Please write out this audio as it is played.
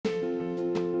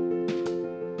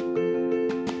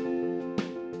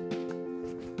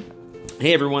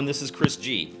Hey everyone, this is Chris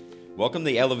G. Welcome to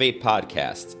the Elevate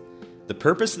Podcast. The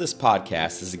purpose of this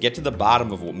podcast is to get to the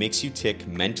bottom of what makes you tick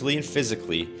mentally and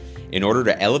physically in order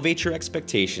to elevate your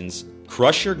expectations,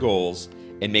 crush your goals,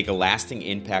 and make a lasting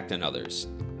impact on others.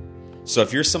 So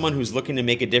if you're someone who's looking to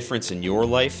make a difference in your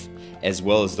life as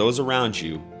well as those around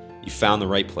you, you found the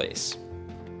right place.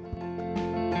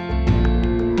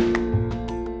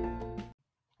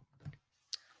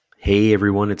 Hey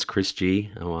everyone, it's Chris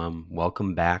G.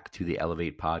 Welcome back to the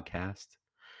Elevate Podcast.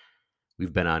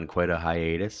 We've been on quite a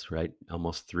hiatus, right?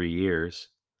 Almost 3 years.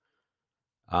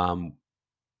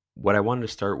 What I wanted to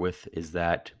start with is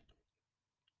that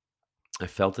I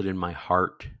felt it in my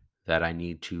heart that I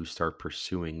need to start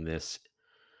pursuing this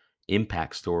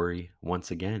impact story once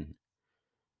again.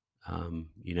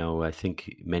 I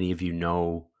think many of you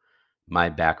know my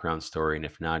background story, and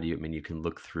if not, you can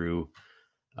look through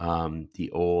the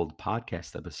old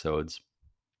podcast episodes,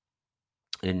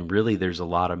 and really, there's a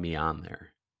lot of me on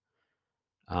there.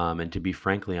 And to be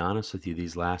frankly honest with you,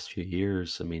 these last few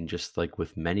years, just like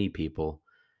with many people,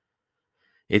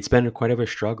 it's been quite of a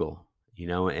struggle,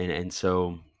 and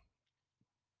so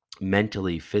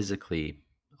mentally, physically,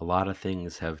 a lot of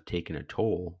things have taken a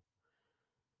toll.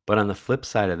 But on the flip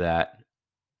side of that,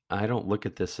 I don't look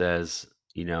at this as,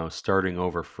 starting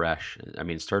over fresh.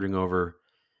 Starting over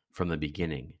from the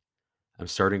beginning. I'm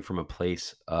starting from a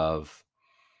place of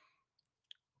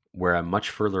where I'm much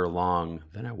further along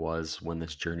than I was when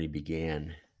this journey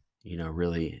began,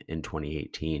 really in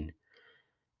 2018.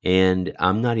 And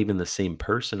I'm not even the same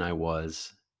person I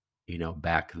was,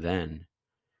 back then.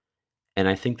 And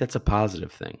I think that's a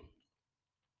positive thing.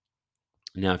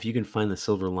 Now, if you can find the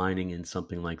silver lining in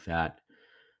something like that,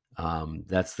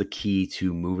 that's the key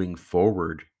to moving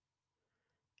forward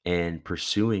and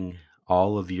pursuing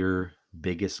all of your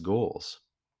biggest goals.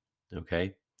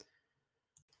 Okay.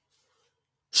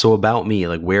 So, about me,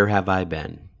 like, where have I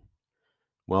been?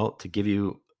 Well, to give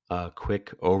you a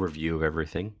quick overview of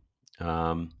everything,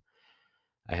 I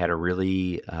had a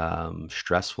really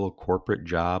stressful corporate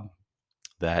job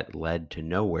that led to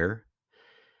nowhere.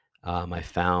 I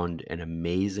found an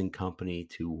amazing company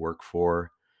to work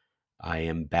for. I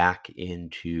am back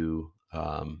into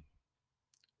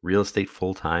real estate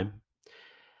full time.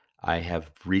 I have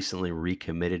recently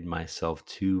recommitted myself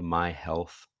to my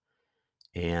health,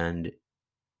 and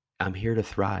I'm here to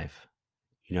thrive.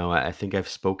 I think I've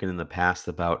spoken in the past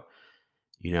about,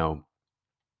 you know,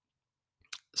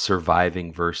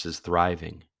 surviving versus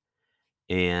thriving.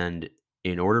 And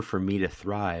in order for me to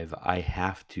thrive, I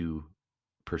have to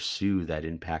pursue that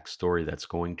impact story that's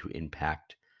going to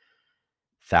impact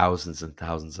thousands and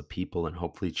thousands of people and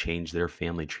hopefully change their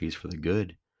family trees for the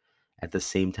good at the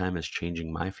same time as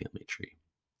changing my family tree,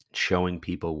 showing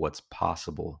people what's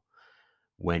possible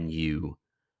when you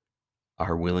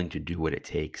are willing to do what it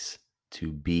takes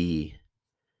to be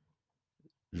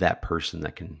that person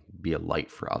that can be a light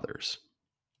for others.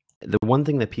 The one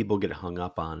thing that people get hung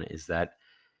up on is that,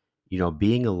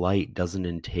 being a light doesn't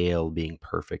entail being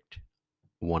perfect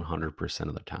 100%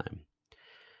 of the time.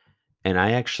 And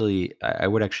I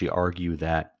would actually argue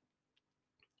that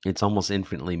it's almost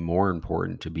infinitely more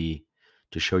important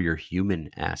to show your human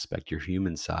aspect, your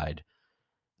human side,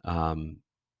 um,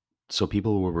 so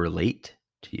people will relate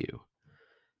to you.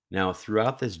 Now,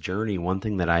 throughout this journey, one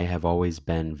thing that I have always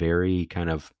been very kind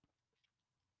of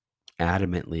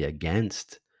adamantly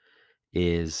against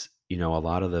is, a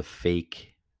lot of the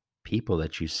fake people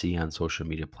that you see on social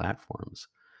media platforms.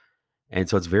 And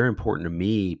so it's very important to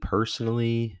me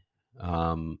personally,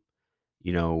 um,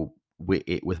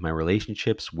 with my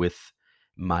relationships, with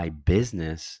my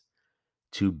business,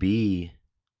 to be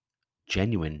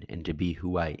genuine and to be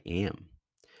who I am.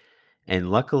 And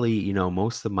luckily,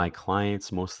 most of my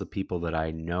clients, most of the people that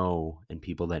I know and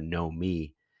people that know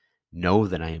me know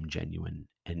that I am genuine.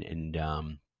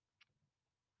 And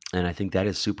I think that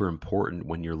is super important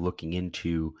when you're looking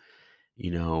into,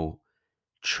 you know,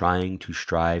 trying to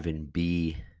strive and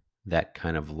be that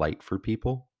kind of light for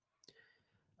people.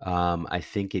 I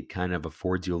think it kind of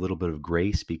affords you a little bit of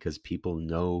grace because people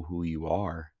know who you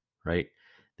are, right?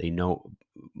 They know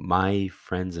my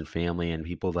friends and family and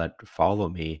people that follow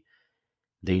me,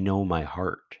 they know my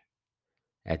heart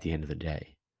at the end of the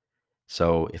day.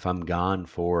 So if I'm gone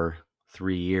for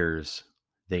 3 years,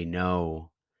 they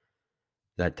know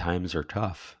that times are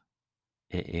tough.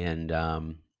 And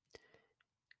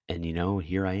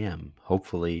here I am.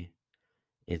 Hopefully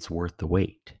it's worth the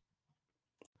wait.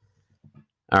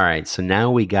 All right, so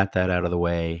now we got that out of the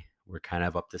way. We're kind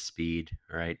of up to speed.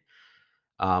 All right.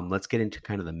 Let's get into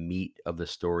kind of the meat of the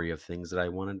story of things that I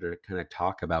wanted to kind of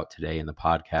talk about today in the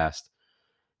podcast.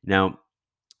 Now,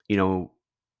 you know,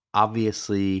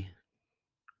 Obviously,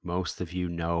 most of you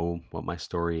know what my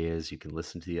story is. You can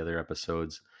listen to the other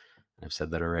episodes. I've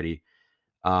said that already.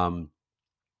 Um,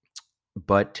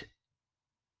 but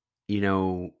you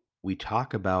know, we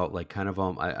talk about like kind of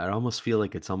I almost feel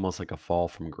like it's almost like a fall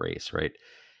from grace, right?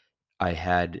 I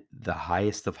had the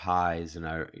highest of highs and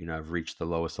I've reached the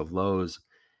lowest of lows.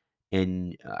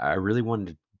 And I really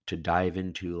wanted to dive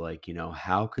into like,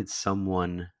 how could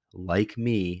someone like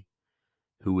me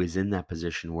who was in that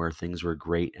position where things were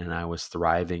great and I was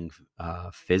thriving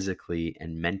physically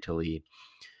and mentally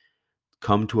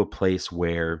come to a place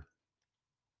where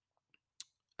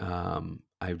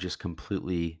I've just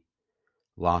completely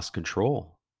lost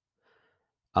control.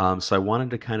 So I wanted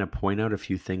to kind of point out a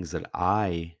few things that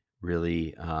I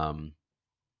really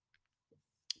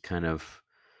kind of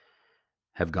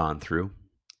have gone through,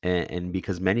 and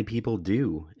because many people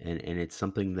do, and it's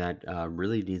something that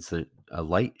really needs a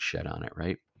light shed on it,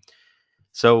 right?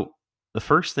 So the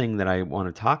first thing that I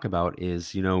want to talk about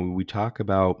is, we talk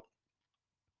about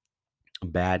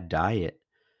bad diet,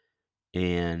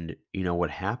 and what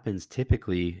happens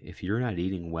typically if you're not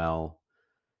eating well.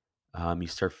 You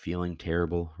start feeling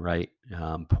terrible, right?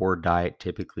 Poor diet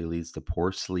typically leads to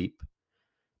poor sleep.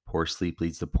 Poor sleep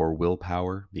leads to poor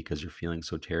willpower because you're feeling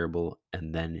so terrible,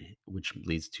 and then which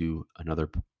leads to another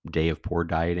day of poor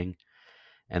dieting,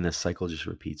 and the cycle just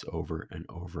repeats over and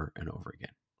over and over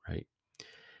again, right?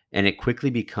 And it quickly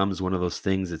becomes one of those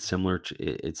things that's similar to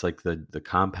it's like the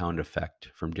compound effect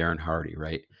from Darren Hardy,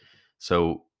 right?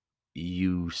 So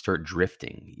you start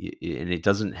drifting, and it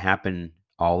doesn't happen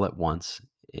all at once.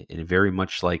 And very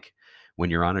much like when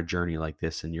you're on a journey like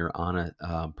this, and you're on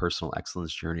a personal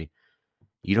excellence journey,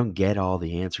 you don't get all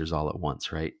the answers all at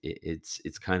once, right?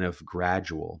 It's kind of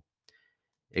gradual.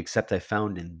 Except I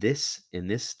found in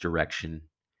this direction,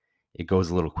 it goes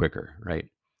a little quicker, right?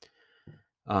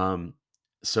 Um,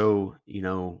 so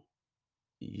you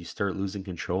start losing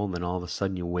control, and then all of a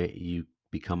sudden you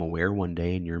become aware one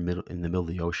day, and you're in the middle of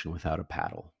the ocean without a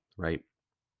paddle, right?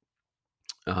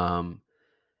 Um,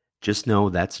 just know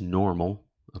that's normal.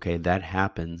 Okay, that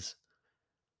happens.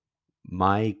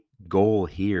 My goal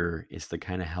here is to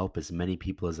kind of help as many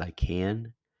people as I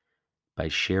can by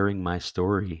sharing my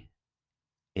story,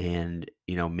 and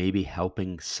maybe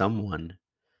helping someone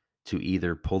to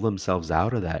either pull themselves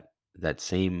out of that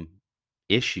same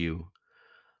issue,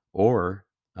 or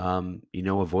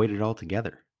avoid it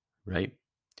altogether, right?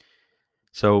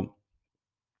 So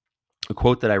a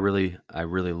quote that I really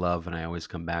love and I always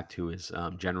come back to is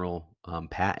General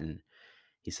Patton.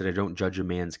 He said, "I don't judge a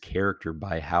man's character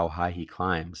by how high he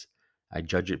climbs. I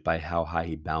judge it by how high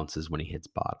he bounces when he hits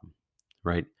bottom."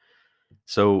 Right?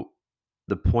 So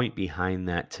the point behind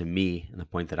that to me, and the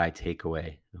point that I take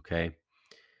away, okay,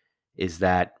 is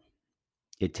that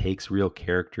it takes real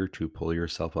character to pull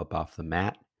yourself up off the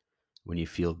mat when you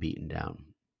feel beaten down.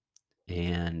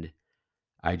 And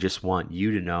I just want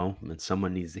you to know, and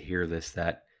someone needs to hear this,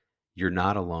 that you're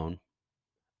not alone.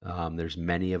 There's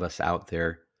many of us out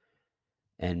there,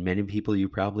 and many people you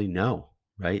probably know,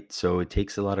 right? So it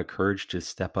takes a lot of courage to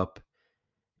step up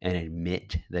and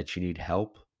admit that you need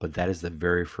help, but that is the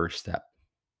very first step.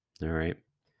 All right.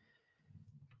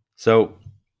 So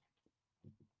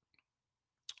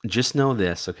just know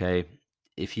this, okay?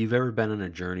 If you've ever been on a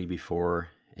journey before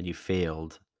and you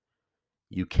failed,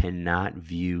 you cannot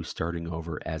view starting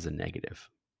over as a negative.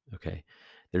 Okay.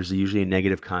 There's usually a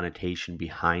negative connotation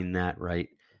behind that, right?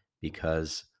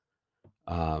 Because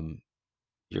um,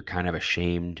 you're kind of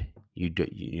ashamed.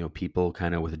 People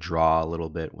kind of withdraw a little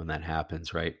bit when that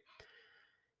happens, right?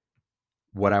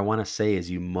 What I want to say is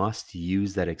you must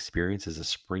use that experience as a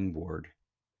springboard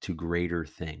to greater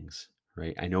things,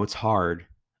 right? I know it's hard,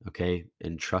 okay?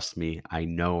 And trust me, I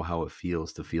know how it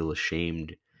feels to feel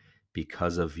ashamed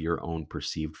because of your own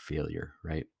perceived failure,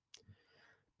 right?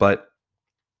 But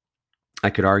I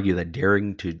could argue that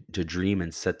daring to dream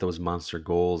and set those monster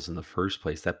goals in the first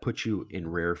place, that puts you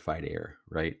in rarefied air,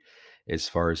 right? As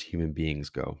far as human beings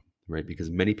go, right? Because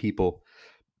many people,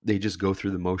 they just go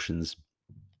through the motions,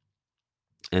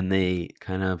 and they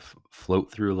kind of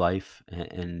float through life,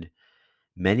 and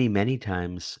many, many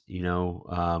times,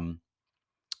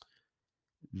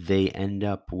 they end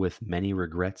up with many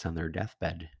regrets on their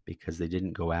deathbed because they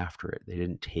didn't go after it. They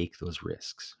didn't take those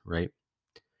risks, right?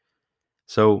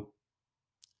 So,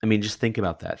 I mean, just think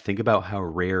about that. Think about how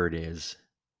rare it is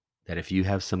that if you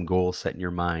have some goal set in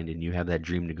your mind and you have that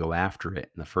dream to go after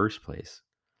it in the first place,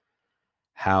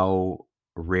 how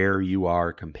rare you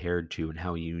are compared to, and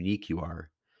how unique you are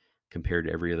compared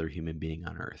to every other human being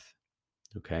on earth.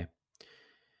 Okay.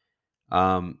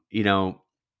 Um, you know,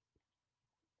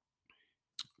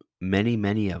 many,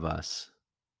 many of us,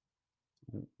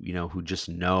 who just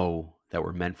know that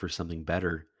we're meant for something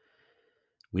better,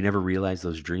 we never realize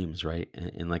those dreams, right?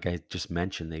 And like I just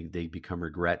mentioned, they become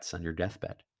regrets on your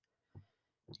deathbed.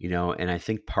 And I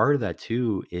think part of that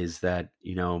too is that,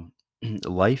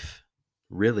 life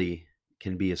really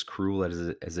can be as cruel as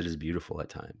it is beautiful at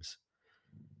times.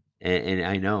 And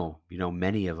I know,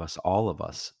 many of us, all of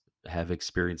us, have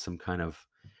experienced some kind of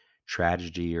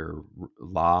tragedy or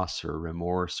loss or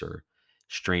remorse or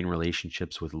strained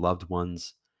relationships with loved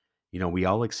ones. We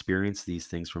all experience these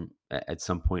things at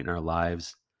some point in our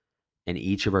lives, and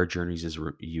each of our journeys is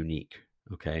unique.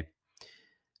 Okay.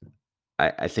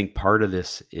 I think part of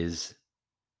this is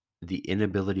the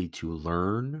inability to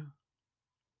learn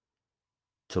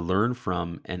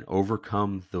from and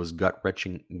overcome those gut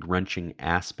wrenching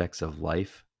aspects of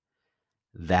life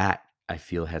that I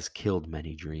feel has killed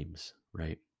many dreams,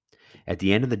 right? At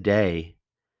the end of the day,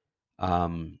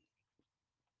 um,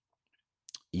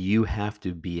 you have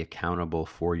to be accountable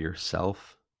for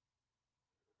yourself,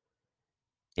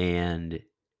 and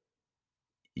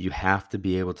you have to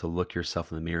be able to look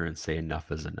yourself in the mirror and say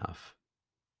enough is enough.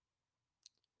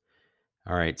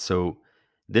 All right, so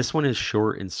this one is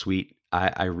short and sweet.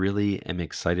 I really am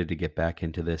excited to get back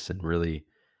into this and really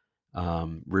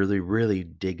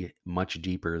dig much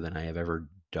deeper than I have ever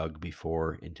dug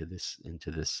before into this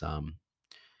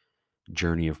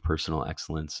journey of personal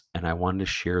excellence. And I wanted to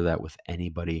share that with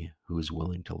anybody who is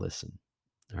willing to listen.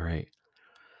 All right.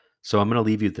 So I'm going to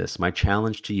leave you with this. My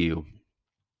challenge to you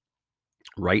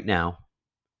right now: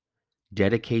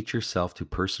 dedicate yourself to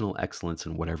personal excellence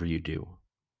in whatever you do.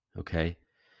 Okay.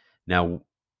 Now,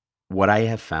 what I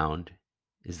have found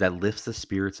is that lifts the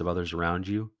spirits of others around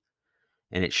you,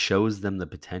 and it shows them the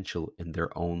potential in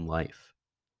their own life.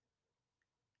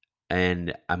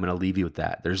 And I'm going to leave you with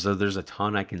that. There's a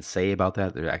ton I can say about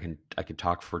that. I can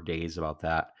talk for days about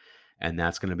that, and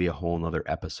that's going to be a whole nother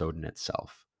episode in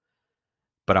itself.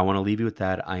 But I want to leave you with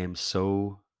that. I am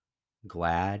so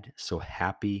glad, so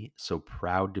happy, so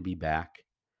proud to be back.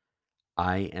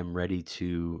 I am ready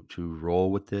to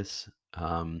roll with this.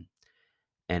 And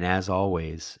as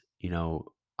always,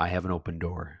 I have an open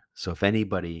door. So if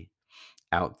anybody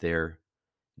out there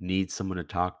needs someone to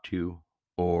talk to,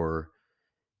 or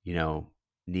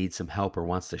needs some help or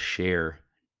wants to share,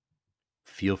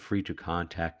 feel free to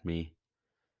contact me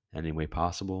any way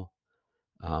possible,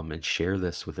 and share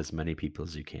this with as many people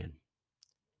as you can.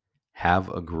 Have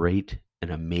a great and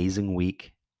amazing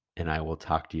week, and I will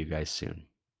talk to you guys soon.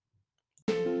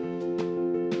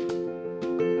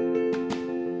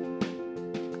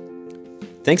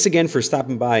 Thanks again for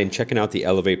stopping by and checking out the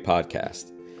Elevate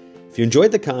podcast. If you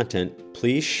enjoyed the content,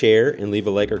 please share and leave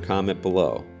a like or comment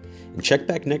below. And check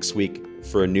back next week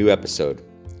for a new episode.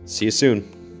 See you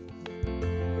soon.